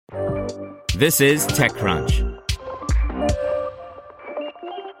This is TechCrunch.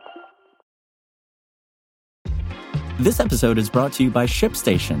 This episode is brought to you by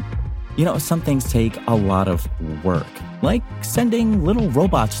ShipStation. You know, some things take a lot of work, like sending little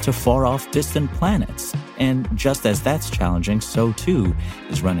robots to far-off distant planets. And just as that's challenging, so too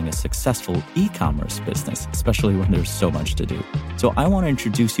is running a successful e-commerce business, especially when there's so much to do. So I want to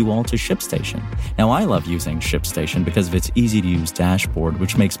introduce you all to ShipStation. Now, I love using ShipStation because of its easy-to-use dashboard,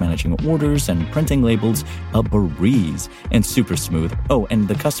 which makes managing orders and printing labels a breeze and super smooth. Oh, and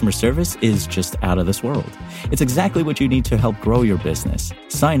the customer service is just out of this world. It's exactly what you need to help grow your business.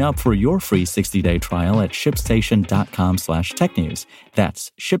 Sign up for your free 60-day trial at shipstation.com/technews.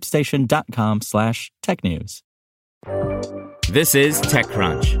 That's shipstation.com/technews. This is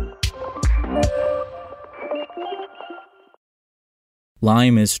TechCrunch.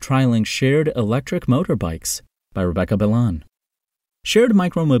 Lime is trialing shared electric motorbikes by Rebecca Bilan. Shared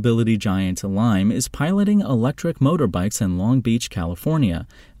micromobility giant Lime is piloting electric motorbikes in Long Beach, California.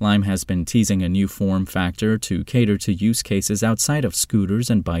 Lime has been teasing a new form factor to cater to use cases outside of scooters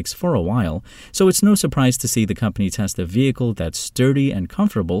and bikes for a while, so it's no surprise to see the company test a vehicle that's sturdy and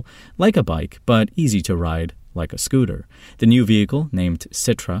comfortable like a bike, but easy to ride like a scooter. The new vehicle, named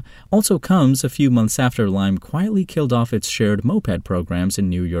Citra, also comes a few months after Lime quietly killed off its shared moped programs in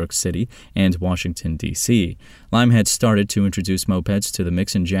New York City and Washington, D.C. Lime had started to introduce mopeds to the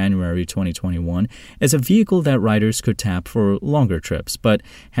mix in January 2021 as a vehicle that riders could tap for longer trips, but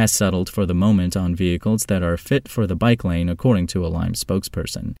has settled for the moment on vehicles that are fit for the bike lane, according to a Lime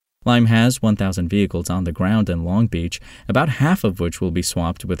spokesperson. Lime has 1,000 vehicles on the ground in Long Beach, about half of which will be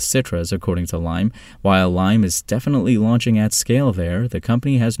swapped with Citras, according to Lime. While Lime is definitely launching at scale there, the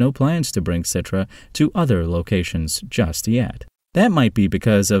company has no plans to bring Citra to other locations just yet. That might be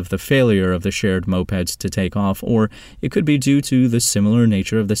because of the failure of the shared mopeds to take off, or it could be due to the similar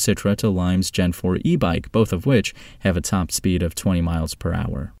nature of the Citra to Lime's Gen 4 e-bike, both of which have a top speed of 20 miles per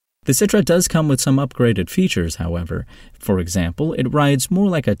hour. The Citra does come with some upgraded features, however. For example, it rides more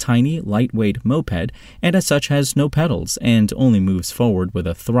like a tiny, lightweight moped and as such has no pedals and only moves forward with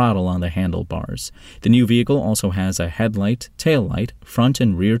a throttle on the handlebars. The new vehicle also has a headlight, taillight, front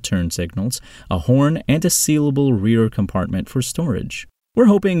and rear turn signals, a horn, and a sealable rear compartment for storage. We're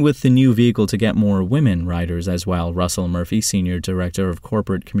hoping with the new vehicle to get more women riders as well, Russell Murphy, Senior Director of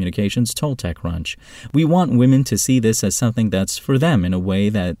Corporate Communications, told TechCrunch. We want women to see this as something that's for them in a way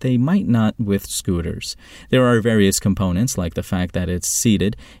that they might not with scooters. There are various components, like the fact that it's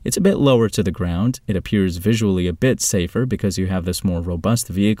seated, it's a bit lower to the ground, it appears visually a bit safer because you have this more robust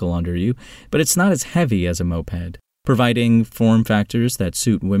vehicle under you, but it's not as heavy as a moped. Providing form factors that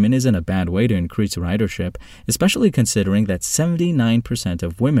suit women isn't a bad way to increase ridership, especially considering that 79%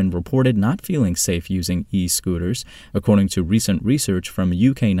 of women reported not feeling safe using e-scooters, according to recent research from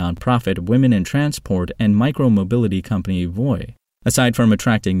UK nonprofit Women in Transport and micromobility company Voy. Aside from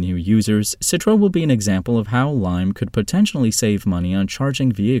attracting new users, Citra will be an example of how Lime could potentially save money on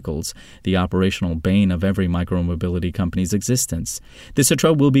charging vehicles, the operational bane of every micromobility company's existence. The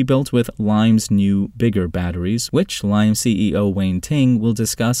Citra will be built with Lime's new, bigger batteries, which Lime CEO Wayne Ting will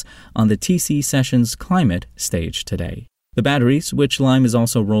discuss on the TC Sessions Climate stage today. The batteries, which Lime is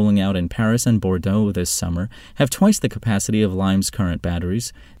also rolling out in Paris and Bordeaux this summer, have twice the capacity of Lime's current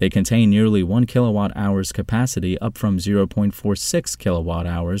batteries. They contain nearly 1 kilowatt-hour's capacity, up from 0.46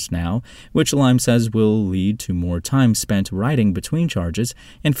 kilowatt-hours now, which Lime says will lead to more time spent riding between charges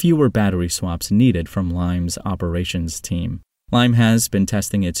and fewer battery swaps needed from Lime's operations team. Lime has been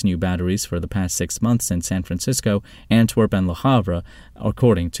testing its new batteries for the past 6 months in San Francisco, Antwerp, and Le Havre,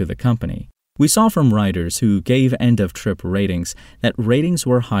 according to the company. We saw from riders who gave end-of-trip ratings that ratings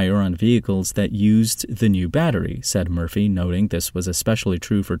were higher on vehicles that used the new battery, said Murphy, noting this was especially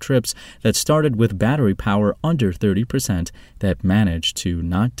true for trips that started with battery power under 30% that managed to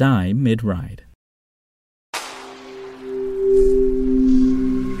not die mid-ride.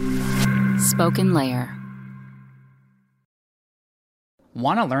 Spoken Layer.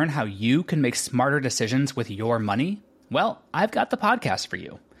 Want to learn how you can make smarter decisions with your money? Well, I've got the podcast for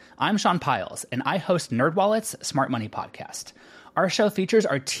you. I'm Sean Piles, and I host NerdWallet's Smart Money Podcast. Our show features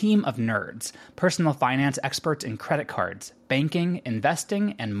our team of nerds, personal finance experts in credit cards, banking,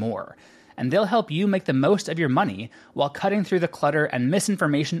 investing, and more. And they'll help you make the most of your money while cutting through the clutter and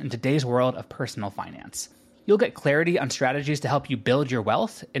misinformation in today's world of personal finance. You'll get clarity on strategies to help you build your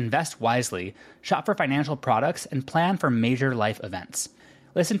wealth, invest wisely, shop for financial products, and plan for major life events.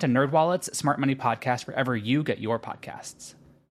 Listen to NerdWallet's Smart Money Podcast wherever you get your podcasts.